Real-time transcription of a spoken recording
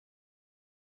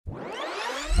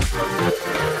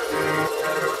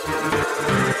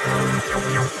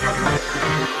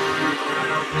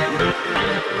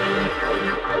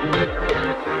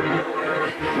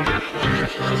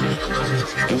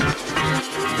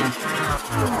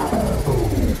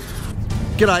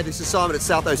G'day, this is Simon at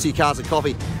South OC Cars and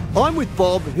Coffee. I'm with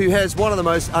Bob, who has one of the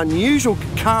most unusual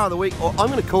car of the week, or I'm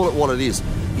going to call it what it is,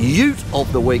 Ute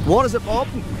of the week. What is it, Bob?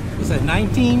 It's a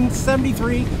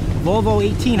 1973 Volvo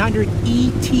 1800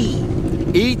 ET.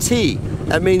 ET.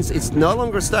 That means it's no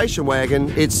longer a station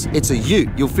wagon, it's a Ute.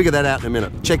 You'll figure that out in a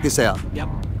minute. Check this out. Yep.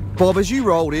 Bob, as you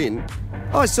rolled in,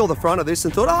 I saw the front of this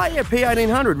and thought, oh yeah,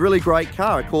 P1800, really great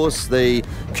car. Of course, the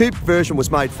coupe version was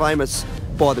made famous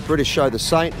by the British show The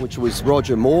Saint, which was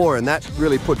Roger Moore, and that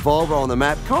really put Volvo on the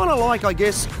map. Kind of like, I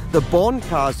guess, the Bond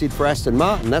cars did for Aston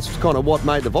Martin. That's kind of what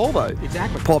made the Volvo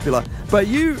popular. But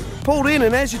you pulled in,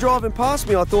 and as you're driving past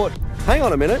me, I thought, hang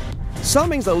on a minute,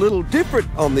 something's a little different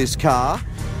on this car.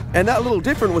 And that little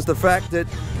different was the fact that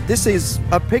this is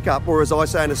a pickup, or as I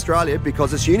say in Australia,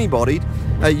 because it's unibodied,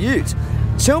 a Ute.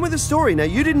 Tell me the story. Now,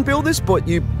 you didn't build this, but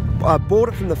you bought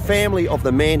it from the family of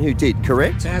the man who did,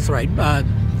 correct? That's right.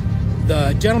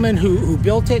 The gentleman who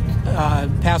built it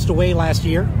passed away last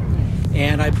year,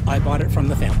 and I bought it from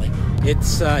the family.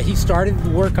 He started the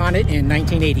work on it in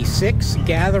 1986,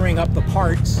 gathering up the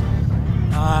parts.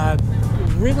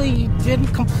 Really didn't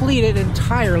complete it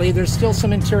entirely. There's still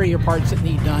some interior parts that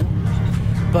need done.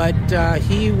 But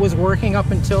he was working up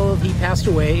until he passed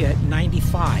away at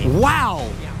 95. Wow!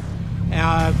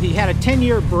 Yeah. He had a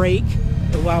 10-year break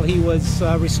while he was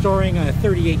restoring a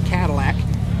 38 Cadillac.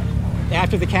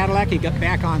 After the Cadillac, he got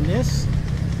back on this,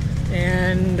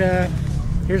 and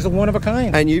here's a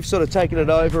one-of-a-kind. And you've sort of taken it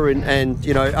over and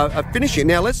you know, finishing.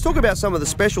 Now, let's talk about some of the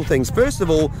special things. First of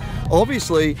all,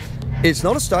 obviously, it's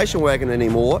not a station wagon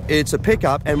anymore. It's a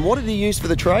pickup. And what did he use for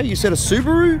the tray? You said a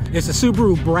Subaru? It's a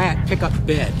Subaru Brat pickup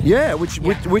bed. Yeah,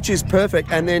 which is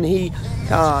perfect. And then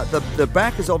the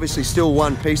back is obviously still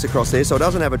one piece across there, so it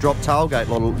doesn't have a drop tailgate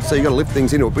model, so you got to lift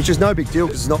things into it, which is no big deal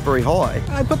because it's not very high.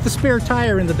 I put the spare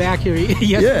tire in the back here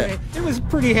yesterday. Yeah. It was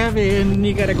pretty heavy, and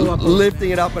you got to go up. Lifting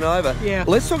it up and over. Yeah.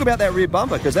 Let's talk about that rear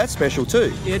bumper, because that's special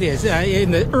too. It is. In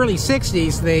the early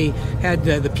 60s, they had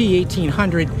the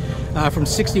P1800. From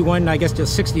 61, I guess, to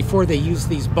 64, they used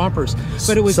these bumpers.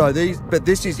 But it was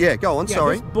this is go on.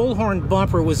 Sorry. This bullhorn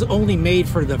bumper was only made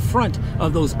for the front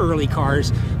of those early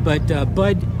cars, but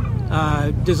Bud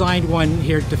designed one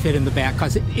here to fit in the back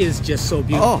because it is just so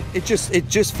beautiful. Oh, it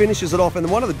just finishes it off.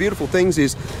 And one of the beautiful things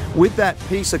is with that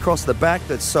piece across the back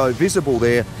that's so visible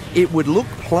there, it would look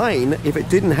plain if it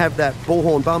didn't have that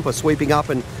bullhorn bumper sweeping up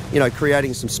and, you know,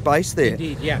 creating some space there.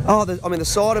 Indeed, yeah. Oh, I mean, the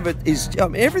side of it is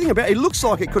everything about it. It looks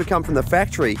like it could have come from the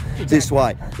factory this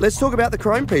way. Let's talk about the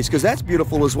chrome piece, because that's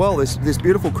beautiful as well. This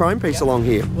beautiful chrome piece along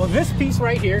here. Well, this piece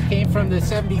right here came from the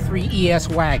 73 ES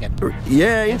wagon.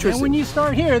 Yeah, interesting. And when you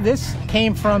start here, this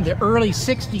came from the early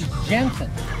 60s Jensen.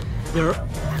 They're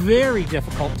very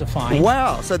difficult to find.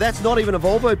 Wow, so that's not even a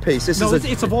Volvo piece. It's a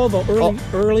Volvo,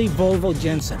 early Volvo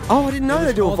Jensen. Oh, I didn't know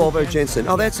they do a Volvo Jensen.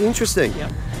 Oh, that's interesting.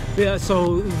 Yeah,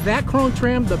 so that chrome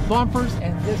trim, the bumpers,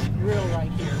 and this grille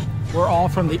right here were all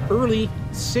from the early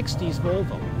 60s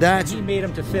Volvo. He made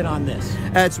them to fit on this.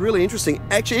 That's really interesting.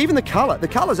 Actually, even the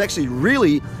color's actually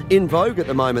really in vogue at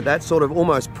the moment. That sort of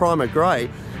almost primer grey.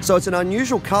 So it's an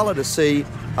unusual color to see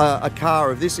a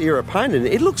car of this era painted.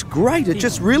 It looks great. It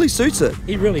just really suits it.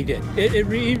 He really did.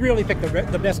 He really picked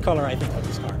the best color, I think, of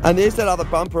this car. And there's that other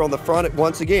bumper on the front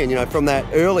once again, you know, from that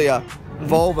earlier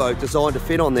Volvo designed to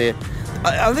fit on there.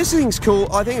 This thing's cool.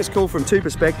 I think it's cool from two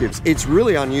perspectives. It's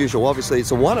really unusual. Obviously,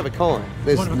 it's a one-of-a-kind.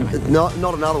 There's not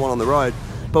another one on the road.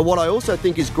 But what I also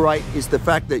think is great is the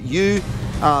fact that you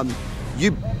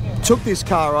took this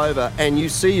car over and you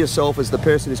see yourself as the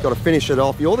person who's got to finish it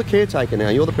off. You're the caretaker now.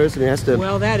 You're the person who has to...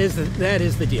 Well, that is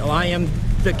the deal. I am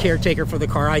the caretaker for the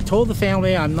car. I told the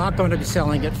family I'm not going to be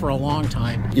selling it for a long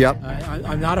time. Yep.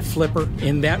 I'm not a flipper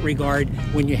in that regard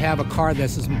when you have a car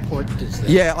that's as important as this.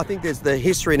 Yeah, I think there's the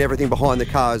history and everything behind the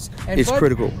cars is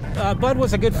critical. Bud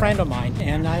was a good friend of mine,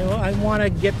 and I want to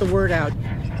get the word out.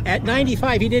 At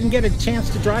 95, he didn't get a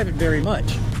chance to drive it very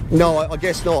much. No, I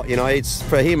guess not. You know,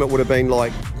 for him it would have been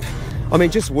like, I mean,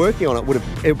 just working on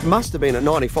it must have been at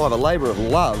 95 a labour of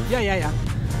love. Yeah.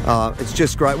 It's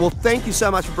just great. Well, thank you so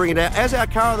much for bringing it out. As our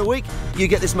car of the week, you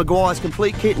get this Maguire's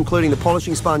complete kit, including the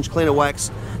polishing sponge, cleaner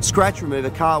wax, scratch remover,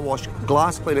 car wash,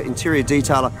 glass cleaner, interior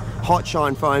detailer, hot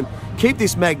shine foam. Keep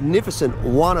this magnificent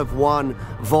one-of-one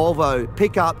Volvo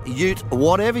pickup, ute,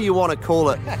 whatever you want to call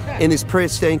it, in this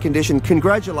pristine condition.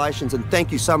 Congratulations, and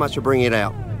thank you so much for bringing it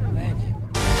out.